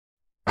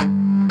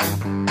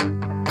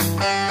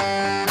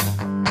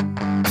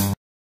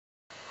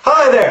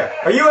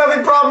Are you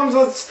having problems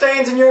with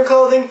stains in your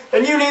clothing?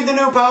 Then you need the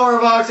new power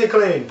of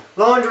Oxiclean.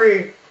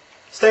 Laundry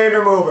stain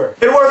remover.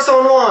 It works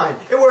on wine.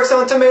 It works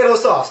on tomato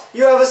sauce.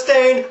 You have a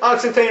stain,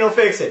 Oxiclean will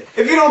fix it.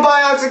 If you don't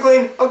buy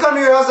Oxiclean, I'll come to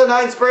your house at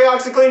night and spray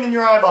Oxiclean in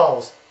your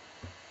eyeballs.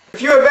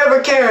 If you have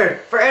ever cared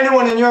for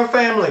anyone in your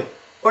family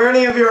or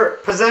any of your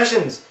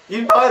possessions,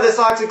 you buy this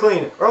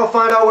Oxiclean, or I'll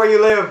find out where you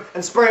live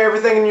and spray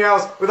everything in your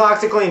house with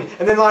Oxiclean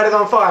and then light it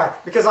on fire,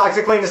 because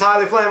Oxiclean is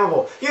highly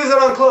flammable. Use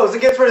it on clothes,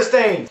 it gets rid of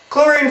stains.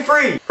 Chlorine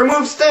free,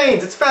 removes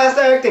stains, it's fast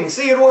acting.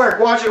 See it work,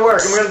 watch it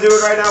work, and we're going to do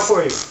it right now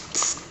for you.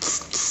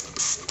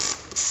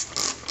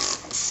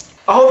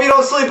 I hope you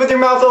don't sleep with your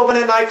mouth open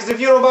at night, because if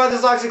you don't buy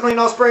this Oxiclean,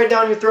 I'll spray it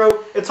down your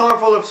throat. It's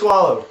harmful if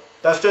swallowed.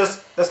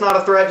 That's not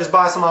a threat, just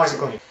buy some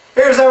Oxiclean.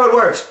 Here's how it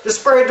works.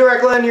 Just spray it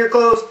directly into your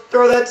clothes,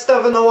 throw that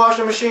stuff in the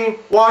washing machine,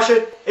 wash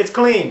it, it's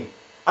clean.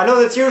 I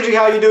know that's usually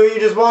how you do it,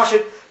 you just wash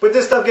it, but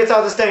this stuff gets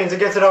out the stains, it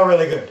gets it out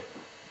really good.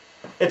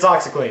 It's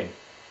Oxiclean.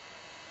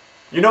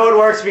 You know it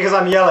works because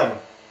I'm yelling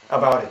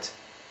about it.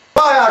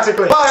 Buy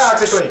Oxiclean! Buy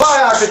Oxiclean!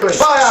 Buy Oxiclean!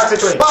 Buy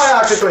Oxiclean!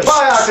 Buy Oxiclean!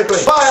 Buy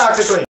Oxiclean! Buy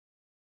Oxiclean!